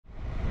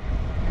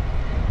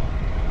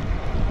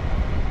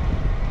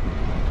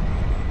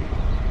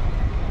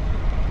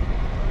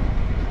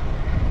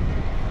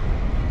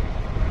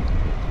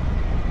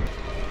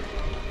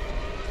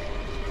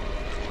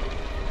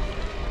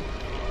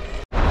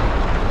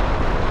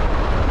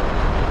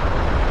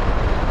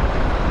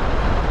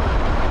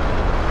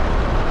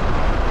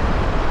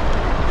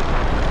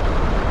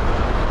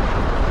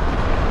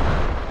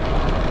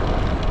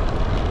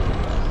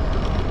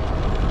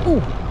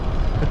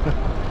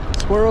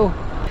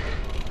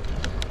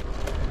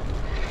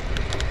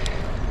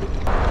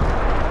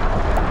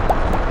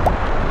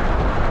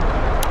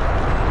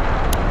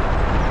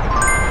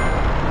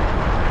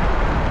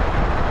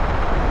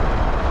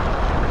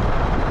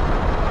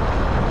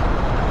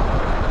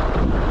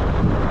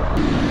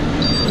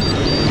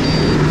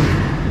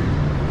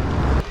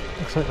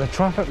Looks like the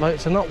traffic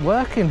lights are not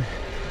working.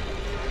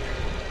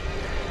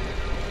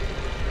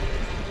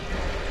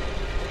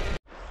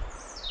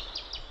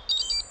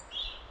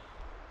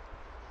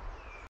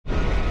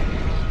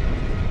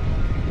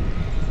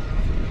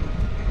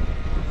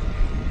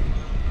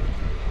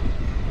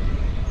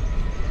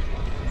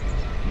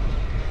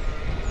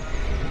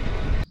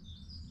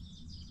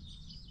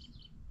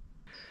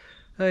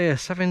 Oh yeah,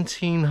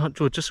 1700,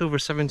 well, just over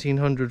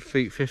 1700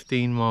 feet,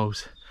 15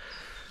 miles.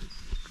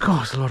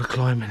 God, it's a lot of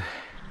climbing.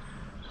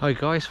 Hi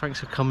guys,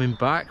 thanks for coming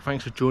back.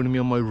 Thanks for joining me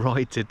on my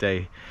ride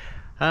today.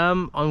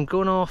 I'm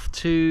going off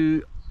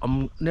to,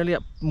 I'm nearly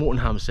at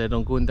Morton Hampstead.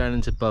 I'm going down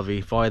into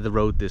Bovey via the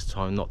road this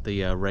time, not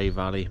the Ray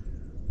Valley.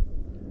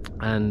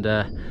 And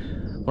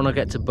when I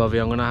get to Bovey,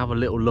 I'm going to have a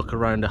little look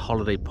around a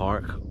holiday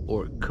park,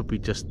 or it could be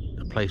just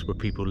a place where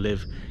people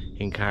live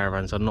in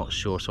caravans. I'm not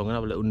sure, so I'm going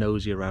to have a little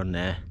nosy around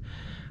there.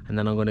 And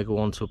then I'm going to go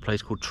on to a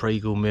place called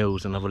Trago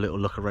Mills and have a little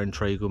look around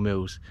Trago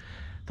Mills.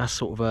 That's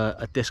sort of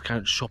a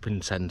discount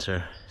shopping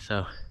centre,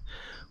 so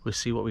we'll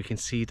see what we can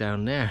see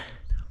down there.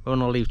 When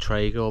I leave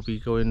Trago, I'll be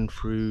going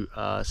through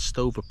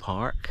Stover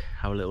Park,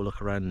 have a little look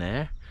around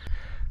there.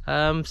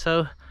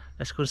 So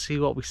let's go and see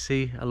what we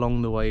see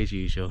along the way as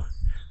usual.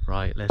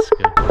 Right, let's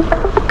go.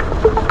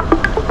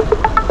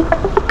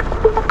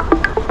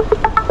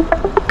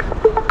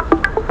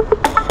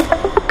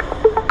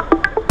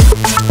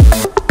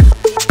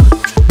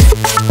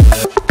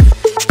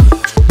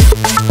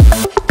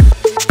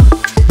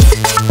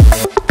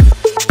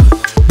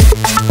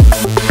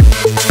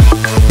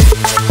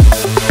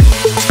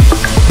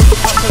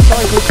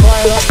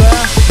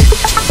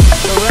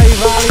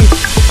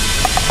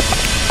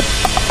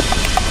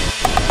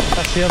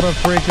 The other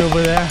bridge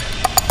over there,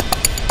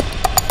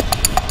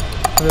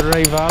 the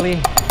Ray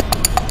Valley.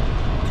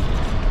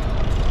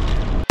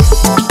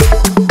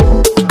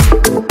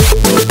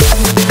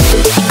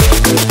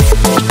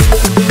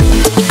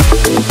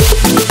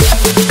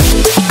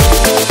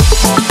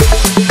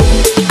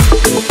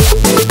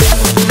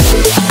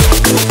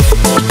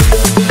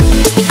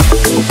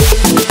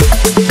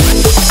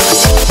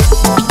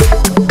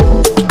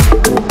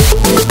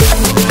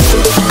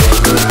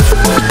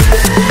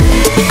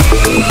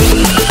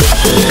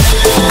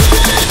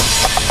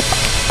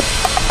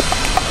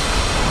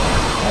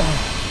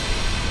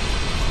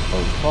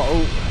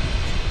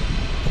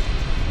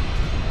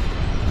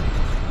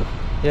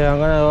 Yeah, I'm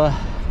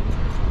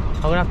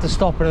gonna have to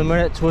stop in a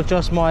minute to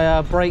adjust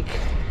my brake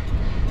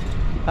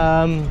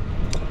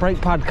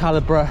pad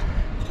caliper.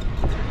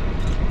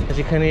 As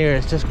you can hear,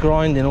 it's just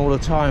grinding all the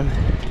time.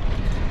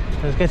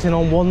 It's getting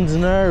on one's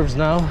nerves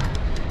now.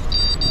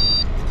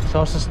 So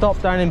I have to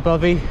stop down in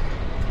Bovey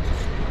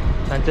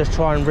and just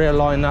try and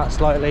realign that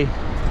slightly.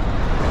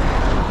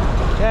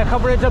 Yeah,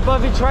 coming into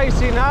Bovey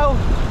Tracy now.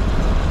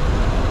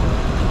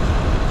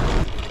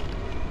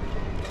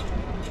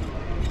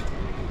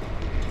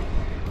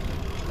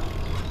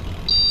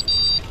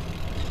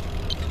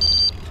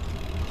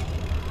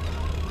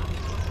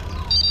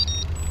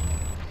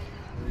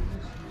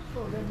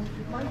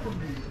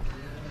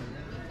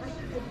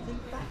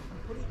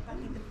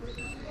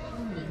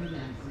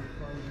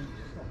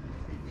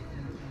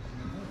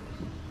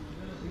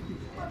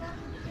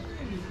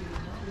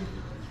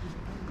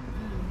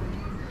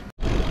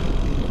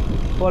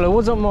 Well, it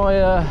wasn't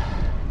my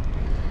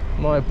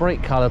my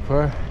brake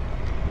caliper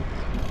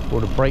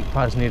or the brake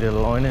pads needed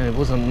aligning. It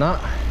wasn't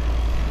that.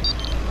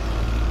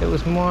 It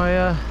was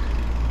my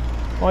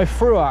my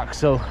through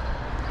axle.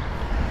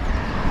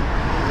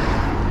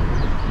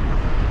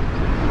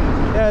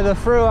 Yeah, the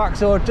through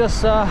axle had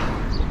just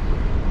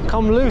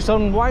come loose,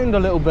 unwound a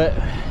little bit.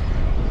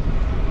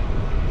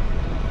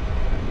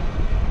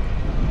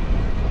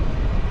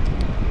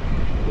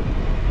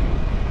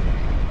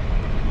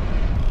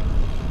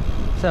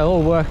 So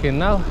all working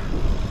now.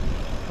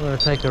 I'm going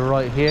to take a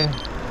right here.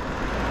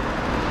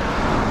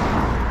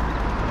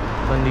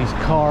 Then these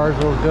cars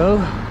will go.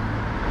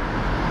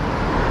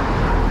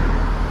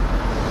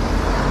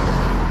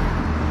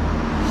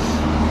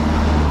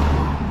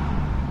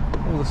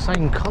 All the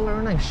same colour,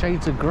 aren't they?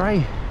 Shades of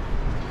grey.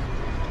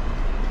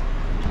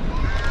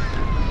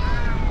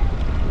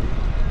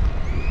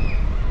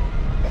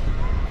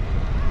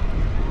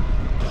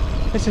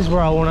 This is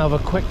where I want to have a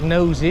quick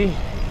nosy.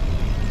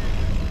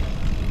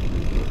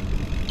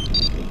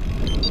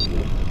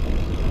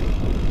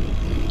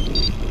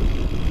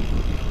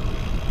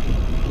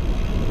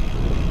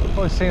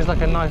 Always seems like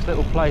a nice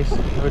little place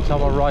every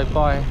time I ride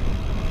by.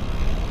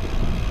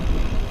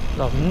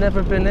 I've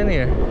never been in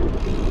here.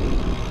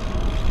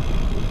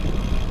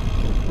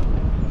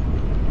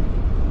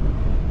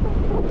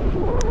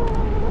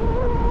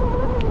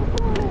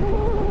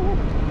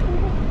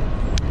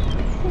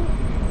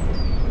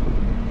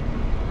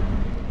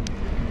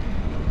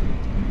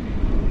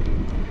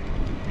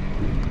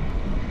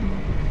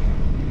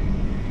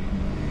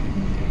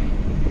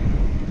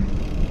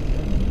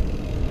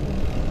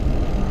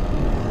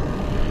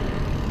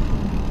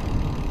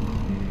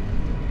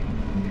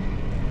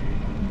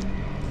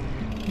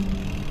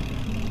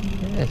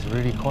 It's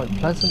really quite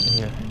pleasant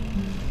here.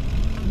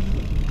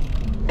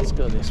 Let's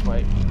go this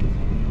way.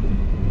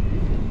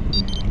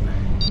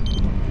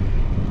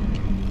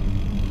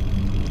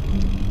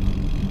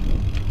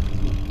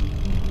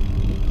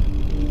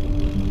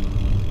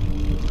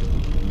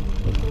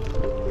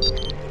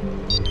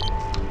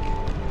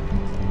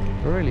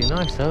 Really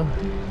nice though.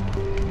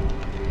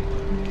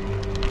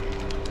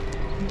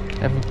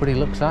 Everybody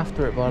looks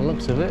after it by the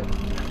looks of it.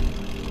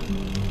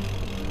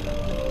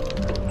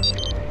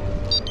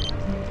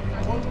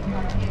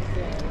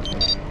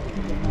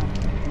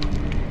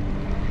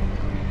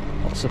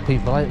 Lots of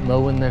people out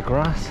mowing their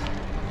grass.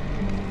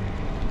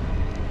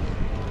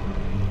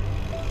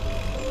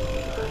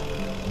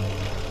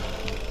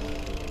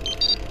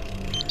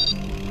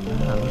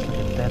 That looks like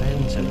a dead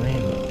end to me,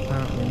 but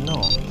apparently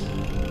not.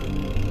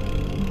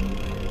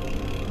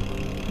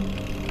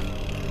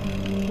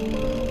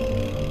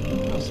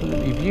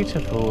 Absolutely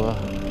beautiful,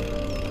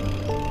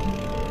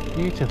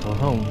 beautiful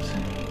homes.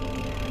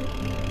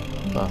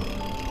 Well,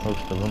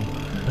 most of them.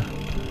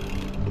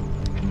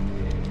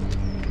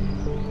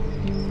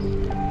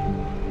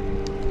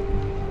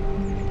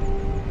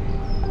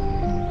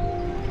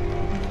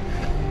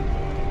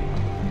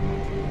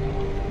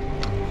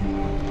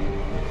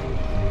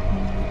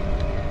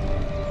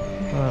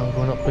 Well, I'm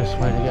going up this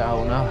way to get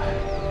out now.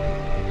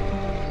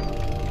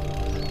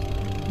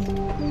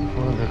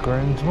 One of the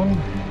grounds one.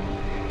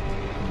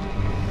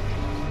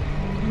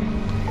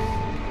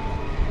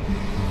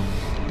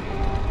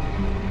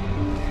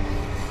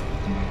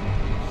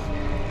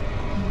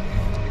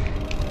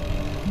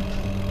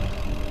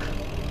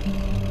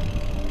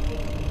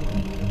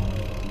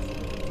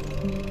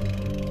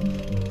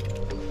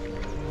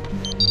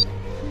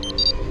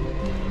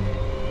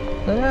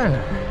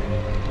 Yeah,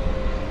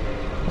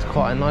 that's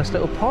quite a nice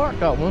little park,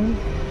 that one.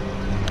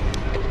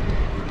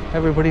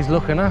 Everybody's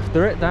looking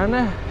after it down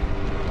there.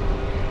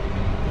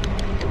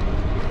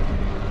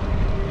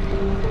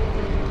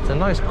 It's a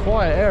nice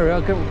quiet area,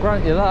 I'll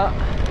grant you that.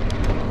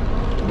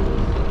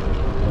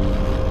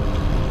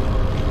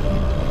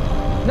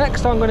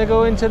 Next I'm going to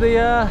go into the,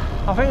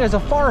 I think there's a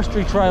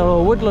forestry trail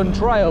or woodland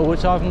trail,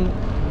 which I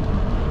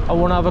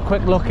want to have a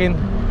quick look in.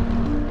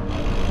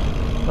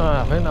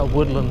 I think that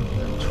woodland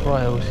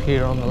trails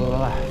here on the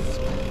left.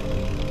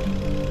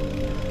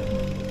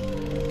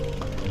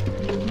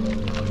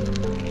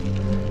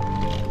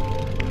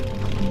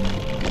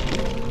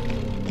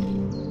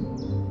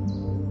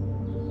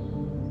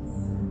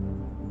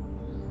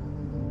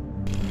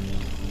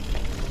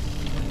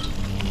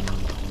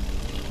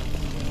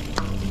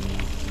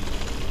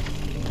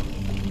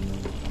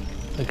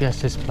 I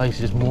guess this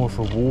place is more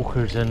for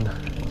walkers and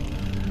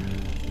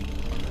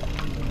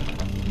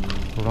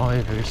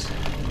riders.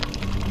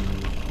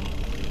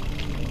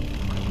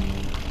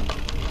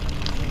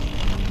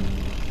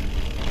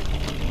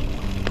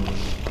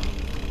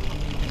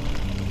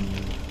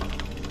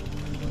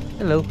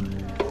 Hello.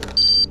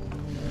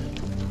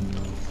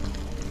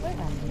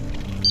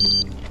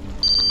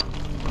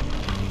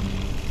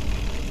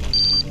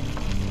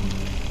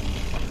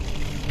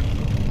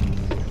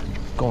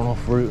 Gone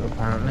off route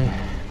apparently.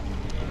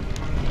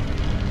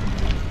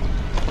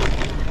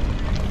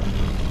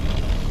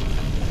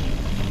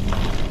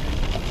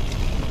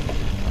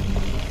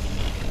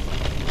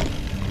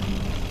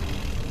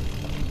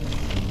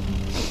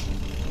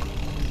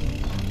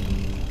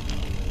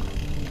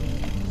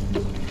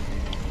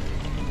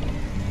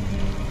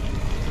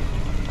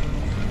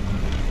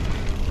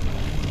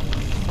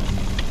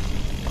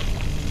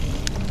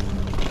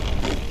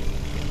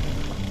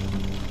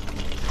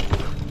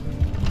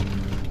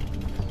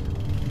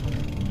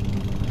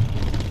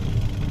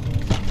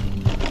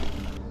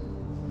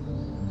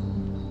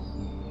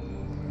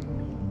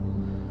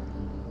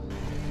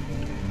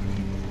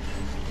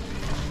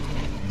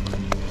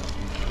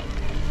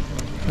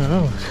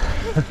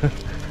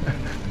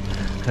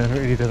 I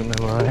really don't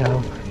know where I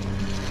am.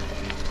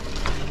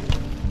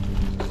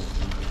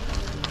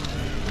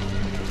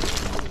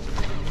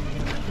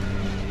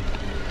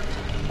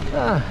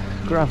 Ah,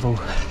 gravel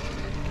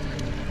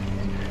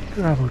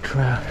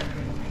trail.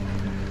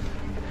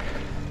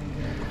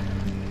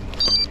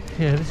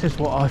 Yeah, this is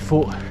what I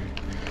thought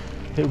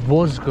it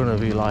was gonna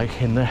be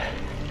like in there,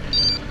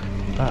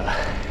 but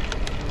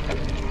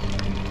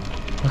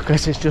I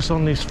guess it's just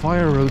on these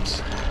fire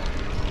roads.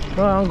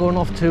 Right, I'm going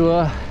off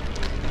to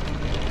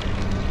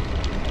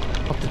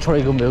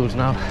Trago Mills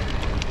now.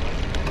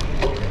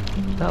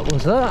 That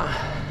was that.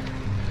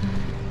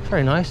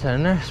 Very nice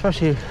down there,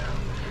 especially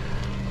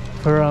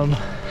for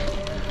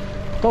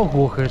dog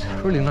walkers.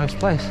 Really nice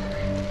place.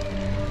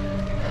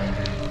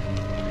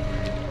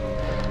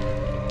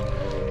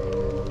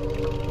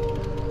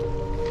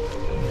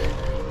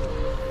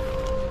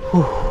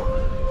 Whew.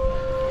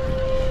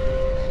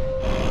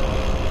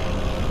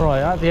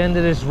 Right, at the end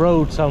of this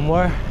road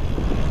somewhere,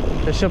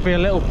 there should be a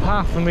little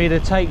path for me to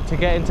take to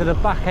get into the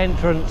back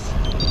entrance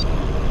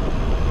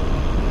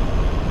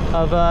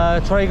of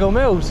Trago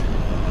Mills.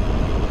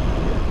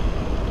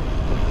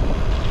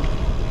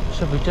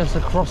 Should be just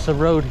across the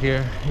road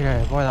here.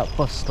 Yeah, by that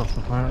bus stop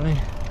apparently.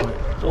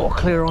 It's all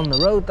clear on the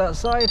road that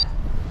side.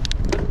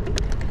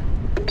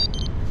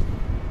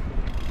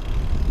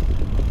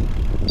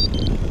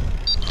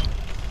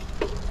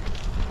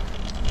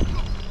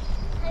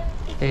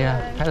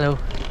 Yeah, hello.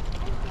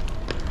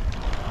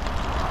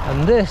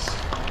 And this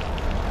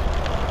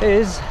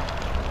is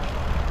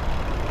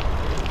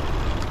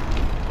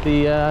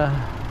the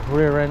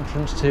rear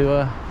entrance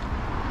to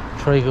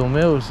Trago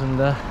Mills,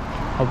 and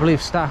I believe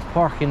staff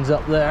parking's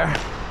up there.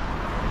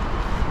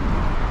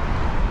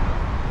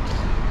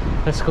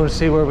 Let's go and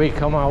see where we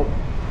come out.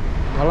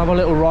 I'll have a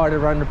little ride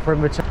around the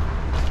perimeter.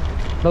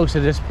 Most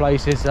of this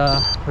place is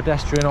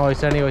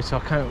pedestrianised anyway, so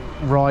I can't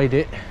ride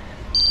it.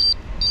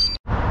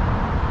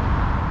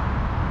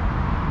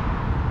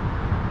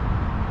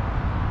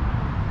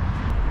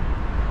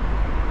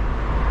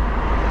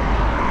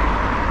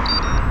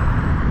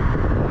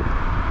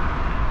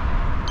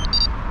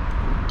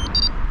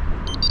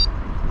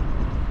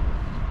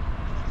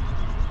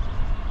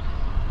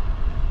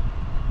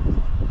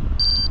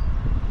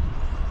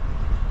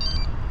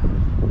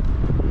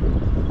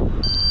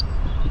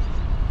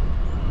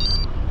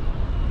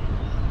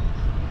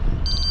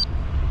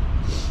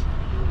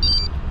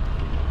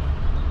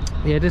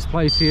 Yeah, this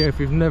place here, if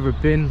you've never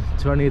been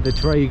to any of the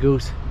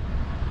Tragos,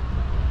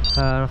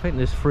 I think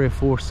there's 3 or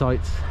 4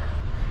 sites,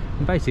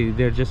 and basically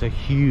they're just a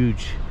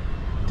huge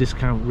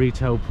discount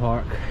retail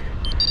park.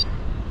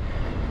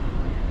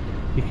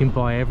 You can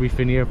buy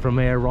everything here from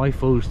air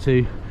rifles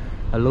to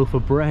a loaf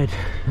of bread.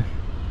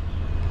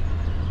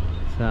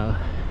 So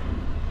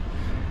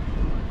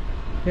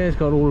yeah, it's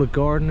got all the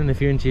gardening if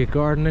you're into your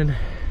gardening.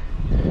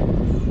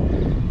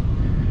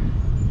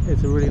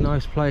 It's a really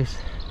nice place.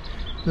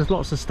 There's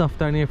lots of stuff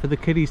down here for the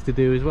kiddies to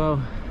do as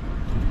well.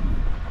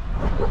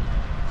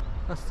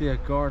 That's the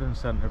garden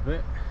centre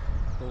bit,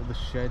 all the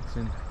sheds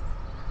and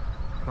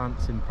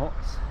plants in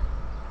pots,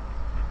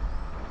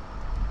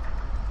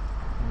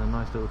 and a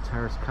nice little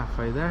terrace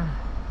cafe there.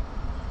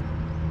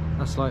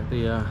 That's like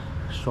the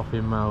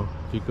shopping mall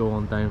if you go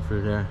on down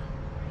through there.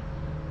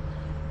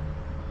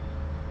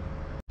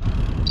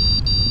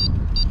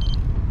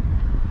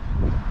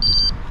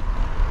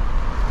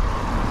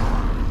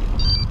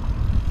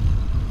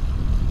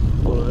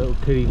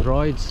 Kiddie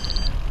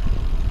rides.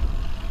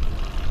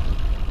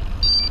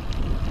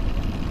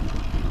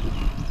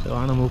 So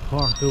animal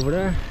park over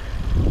there.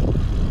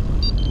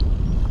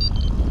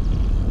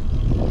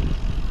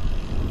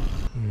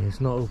 Yeah, it's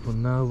not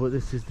open now, but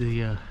this is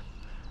the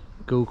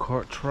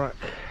go-kart track.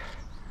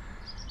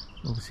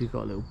 Obviously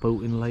got a little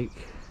boating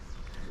lake,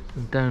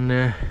 and down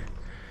there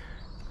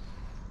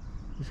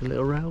there's a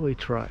little railway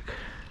track.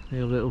 A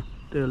little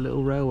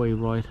railway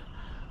ride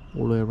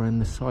all the way around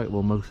the site,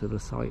 well, most of the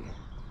site.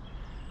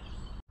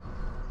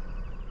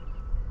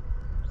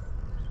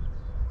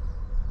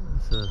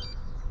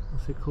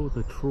 What's it called?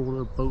 The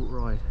trawler boat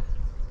ride.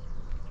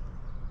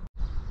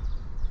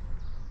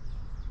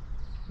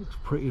 Looks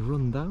pretty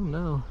run down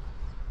now.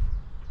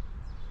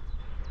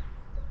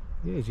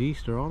 Yeah, it's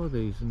Easter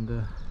holidays, and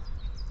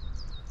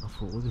I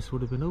thought, well, this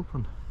would have been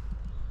open.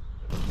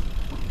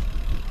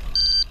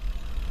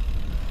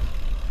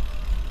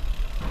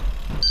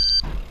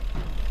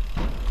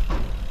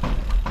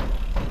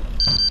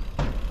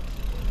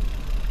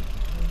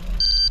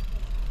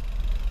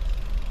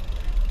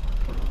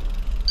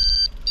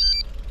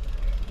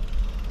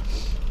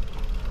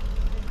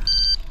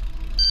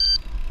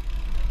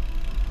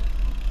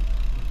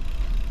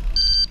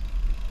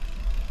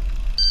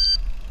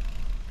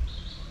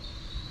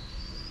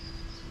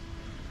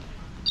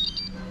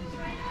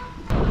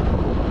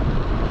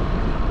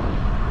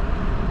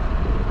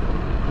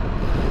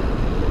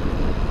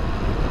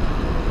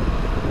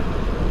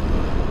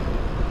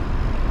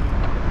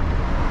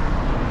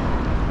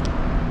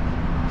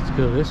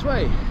 Go this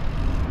way.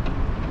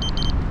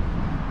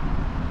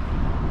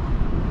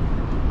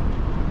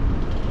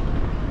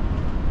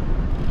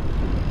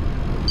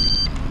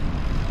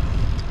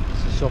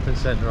 It's a shopping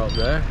centre up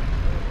there.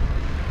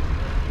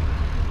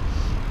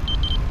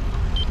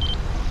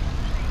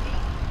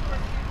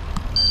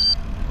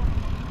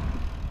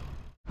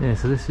 Yeah,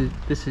 so this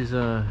is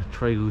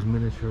Trago's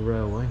miniature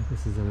railway.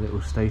 This is a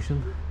little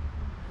station,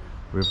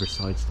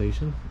 Riverside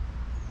Station.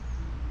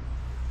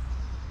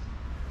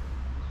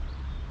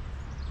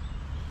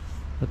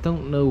 I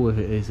don't know if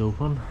it is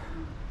open,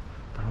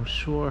 but I'm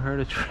sure I heard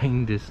a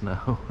train just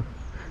now.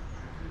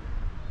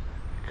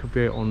 Could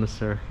be out on the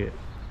circuit.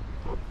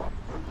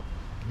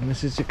 And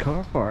this is the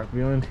car park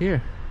behind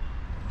here.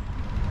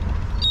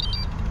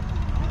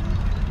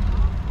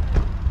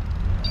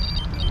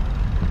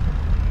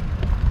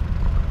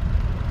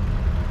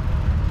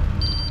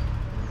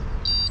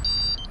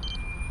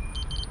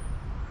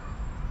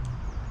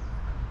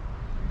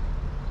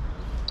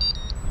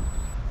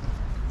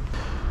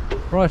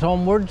 Right,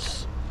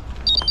 onwards.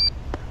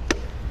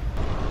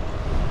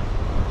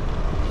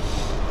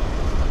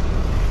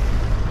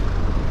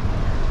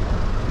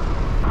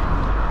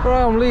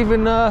 Right, I'm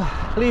leaving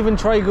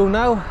Trago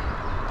now.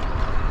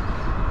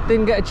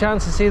 Didn't get a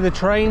chance to see the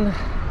train.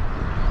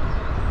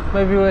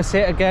 Maybe we'll see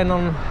it again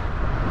on.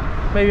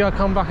 Maybe I'll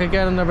come back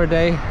again another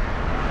day.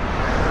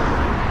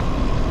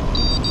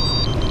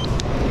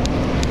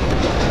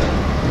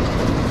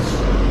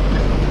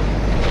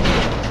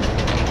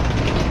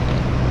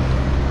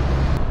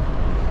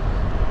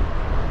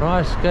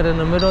 Right, let's get in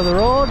the middle of the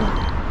road.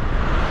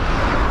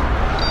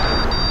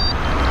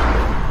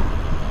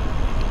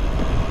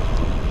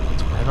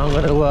 And I'm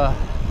going to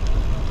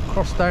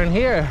cross down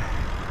here.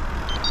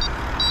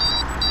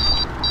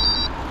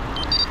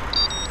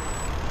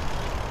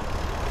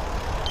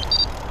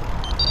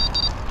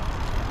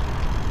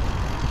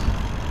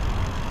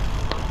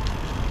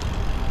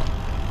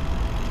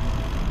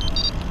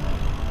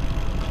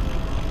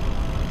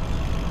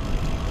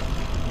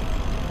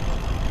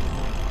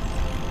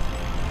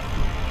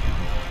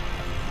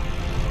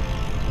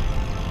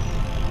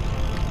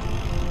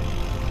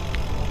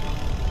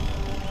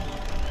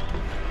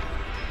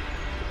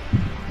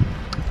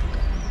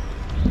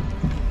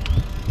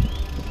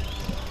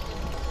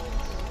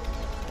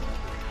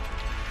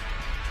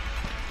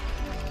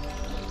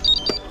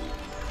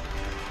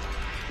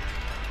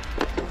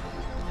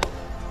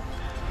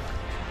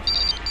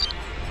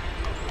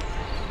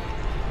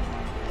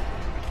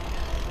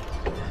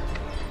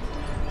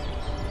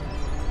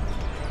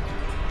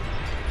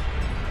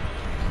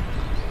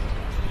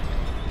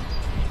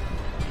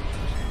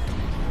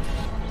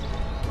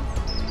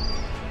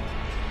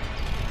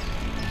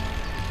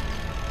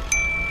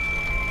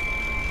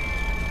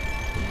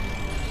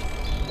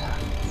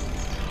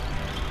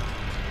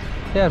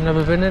 Yeah, I've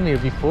never been in here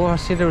before. I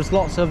see there was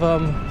lots of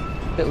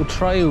little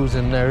trails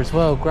in there as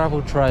well,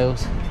 gravel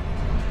trails.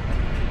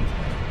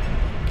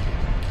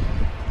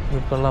 We're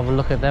gonna have a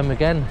look at them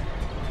again.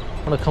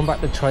 When I come back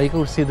to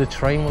Trago to see the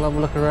train, we'll have a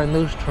look around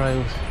those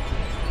trails.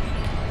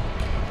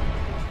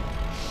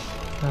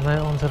 And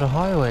out onto the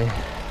highway.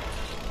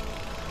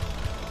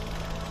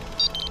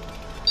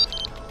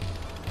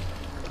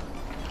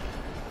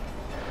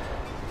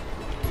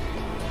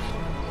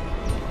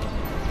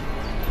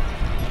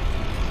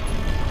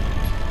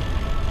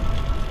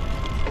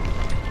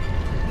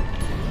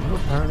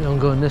 Apparently I'm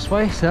going this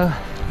way, so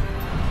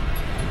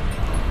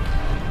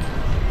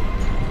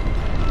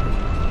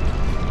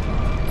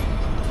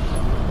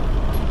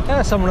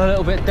yeah, something a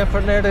little bit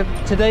different there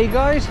today,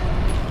 guys.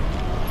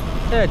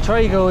 Yeah,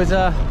 Trago is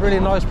a really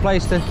nice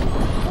place to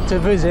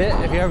visit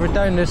if you're ever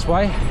down this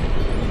way.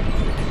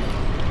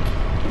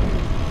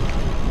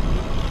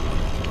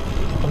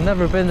 I've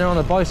never been there on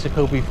a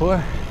bicycle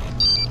before.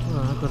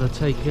 Well, I've got to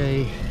take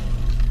a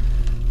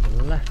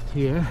left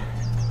here.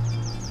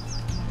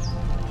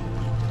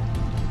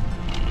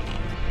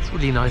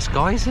 Really nice,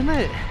 guys, isn't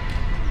it?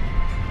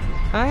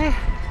 Hey,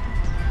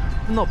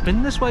 I've not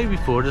been this way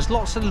before. There's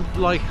lots of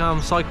like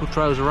cycle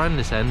trails around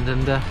this end,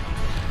 and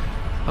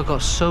I've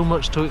got so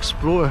much to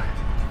explore.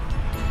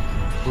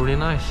 Really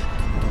nice.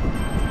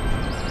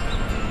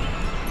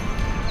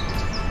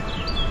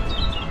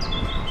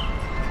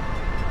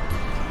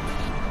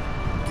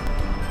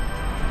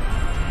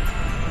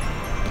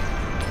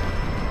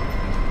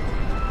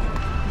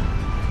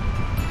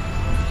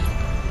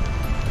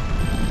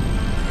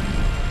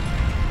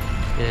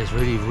 Yeah, it's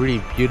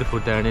really beautiful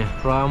down here.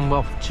 Right, I'm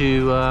off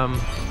to a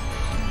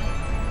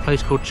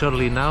place called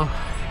Chudley now,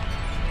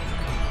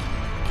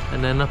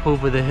 and then up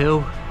over the hill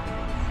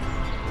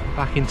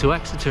back into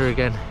Exeter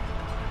again.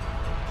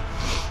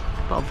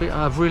 But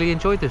I've really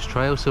enjoyed this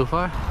trail so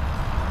far.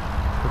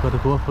 I've got to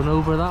go up and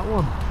over that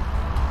one.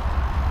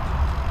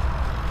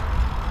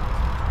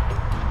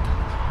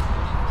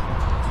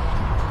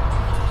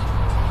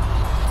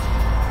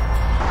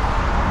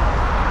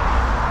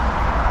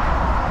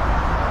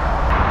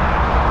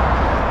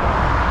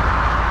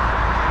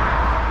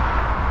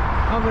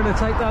 I'm going to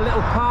take that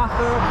little path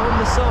there up on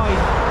the side.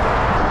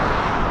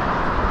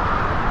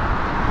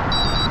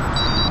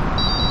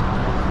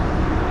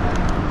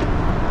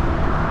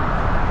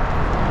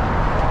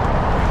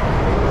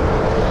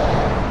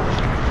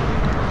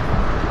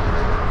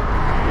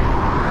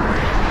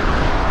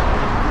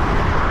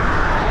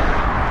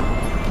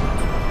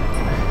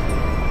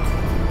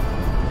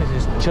 This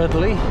is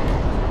Chudley.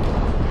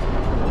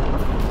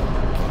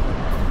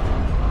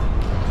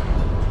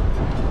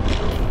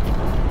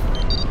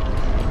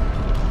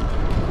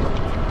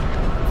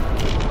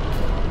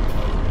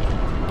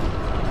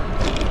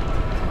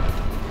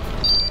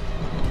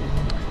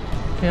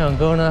 Yeah, I'm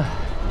going a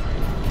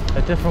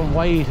different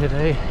way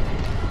today.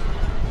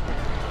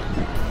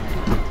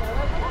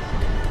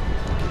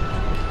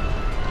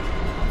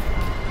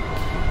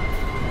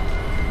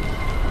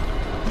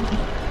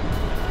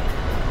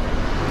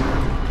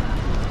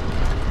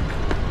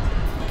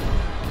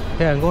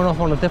 Yeah, I'm going off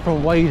on a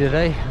different way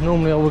today.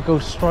 Normally I would go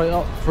straight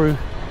up through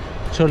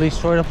Chudley,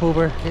 straight up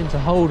over into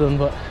Holden,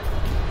 but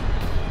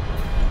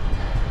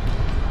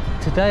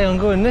today I'm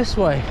going this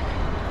way.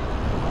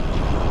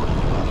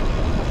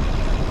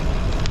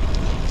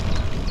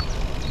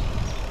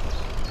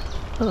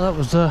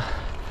 Oh,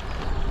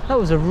 that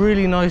was a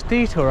really nice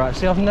detour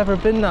actually. I've never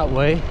been that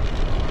way,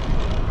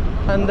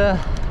 and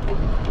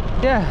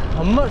yeah,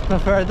 I much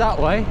prefer that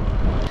way.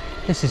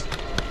 This is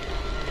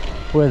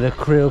where the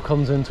Creo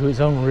comes into its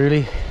own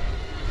really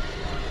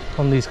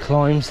on these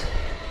climbs.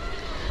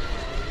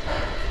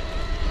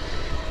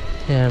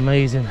 Yeah,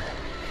 amazing.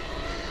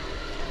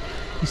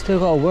 You still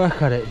got to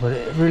work at it, but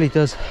it really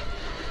does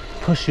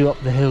push you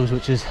up the hills,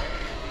 which is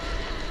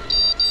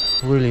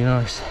really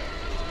nice.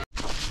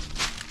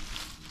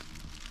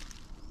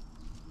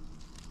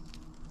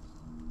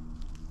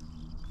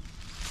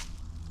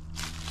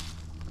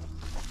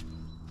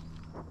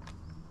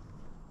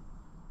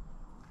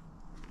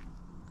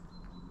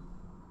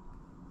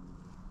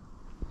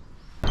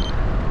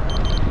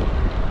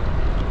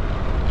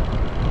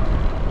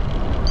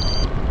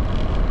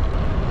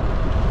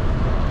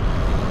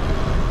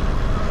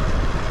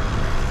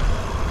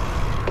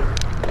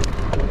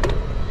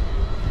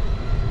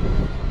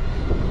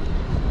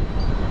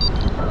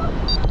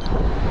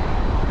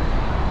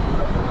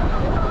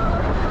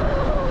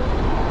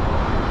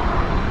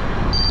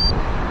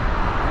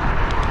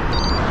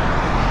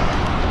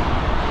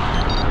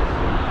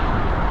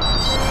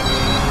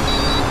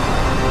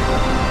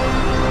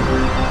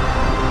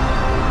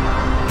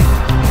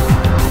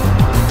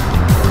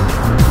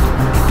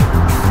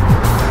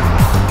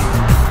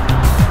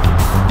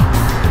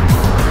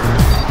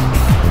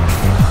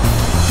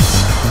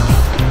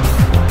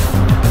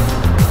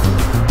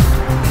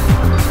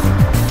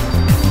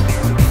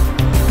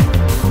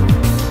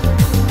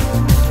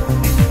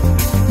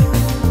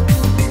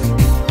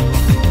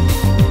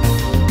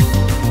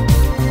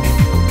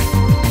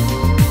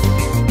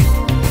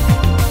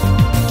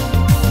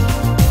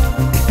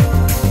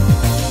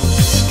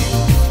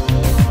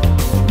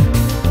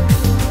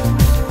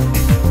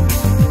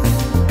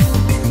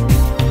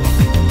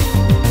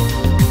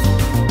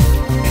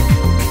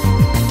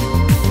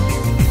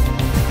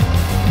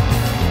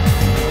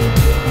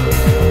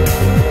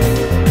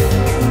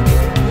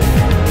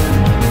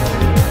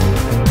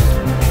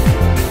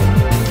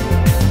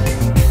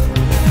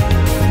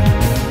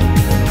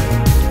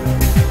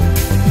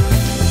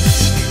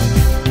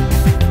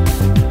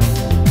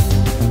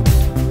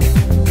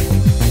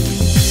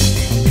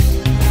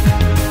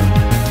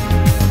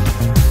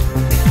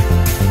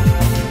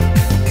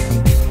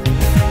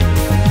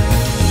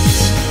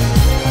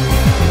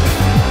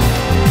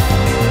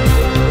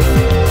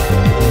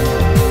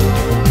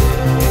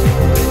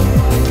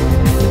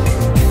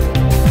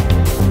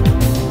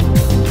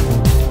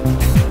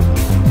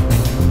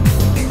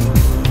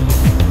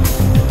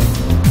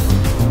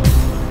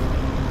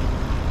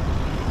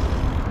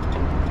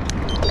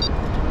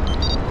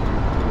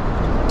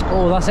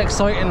 Oh, that's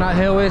exciting, that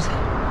hill is,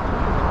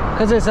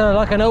 because it's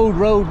like an old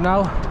road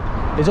now.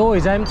 It's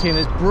always empty and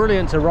it's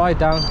brilliant to ride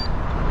down.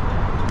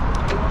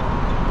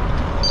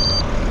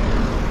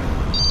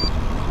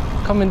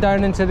 Coming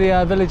down into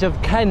the village of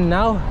Ken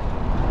now,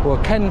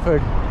 or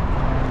Kenford.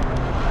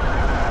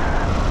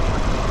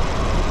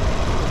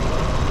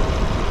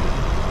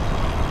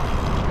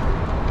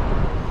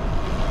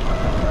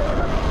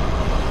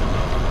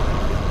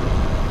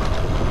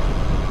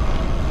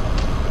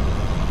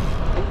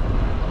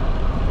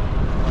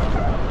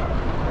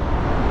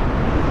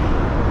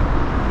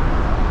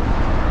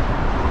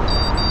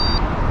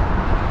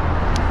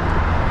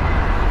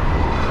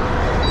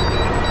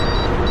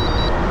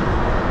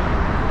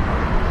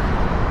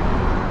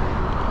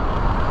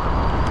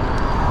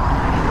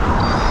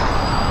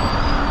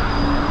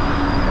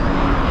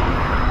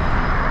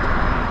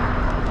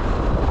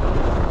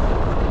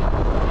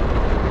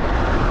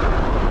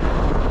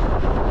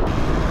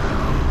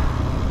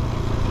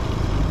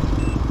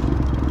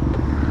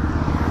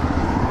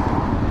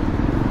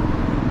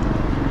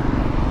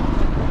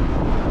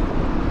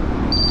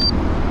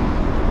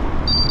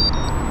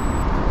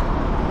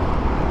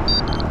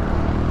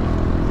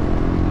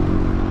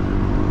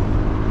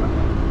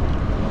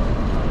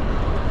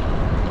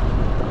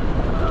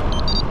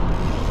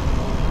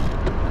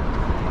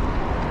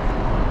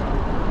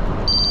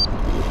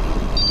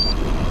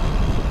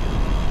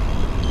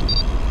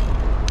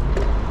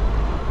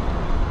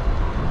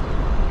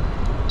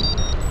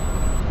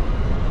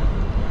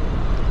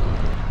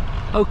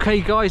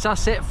 Okay guys,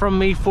 that's it from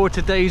me for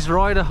today's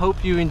ride. I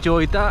hope you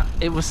enjoyed that.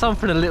 It was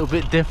something a little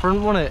bit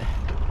different, wasn't it?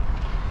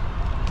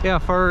 Yeah, I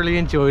thoroughly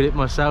enjoyed it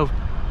myself.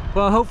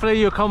 Well, hopefully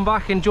you'll come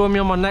back and join me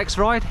on my next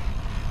ride.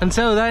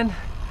 Until then,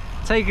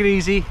 take it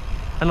easy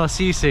and I'll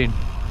see you soon.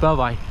 Bye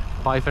bye.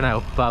 Bye for now.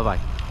 Bye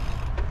bye.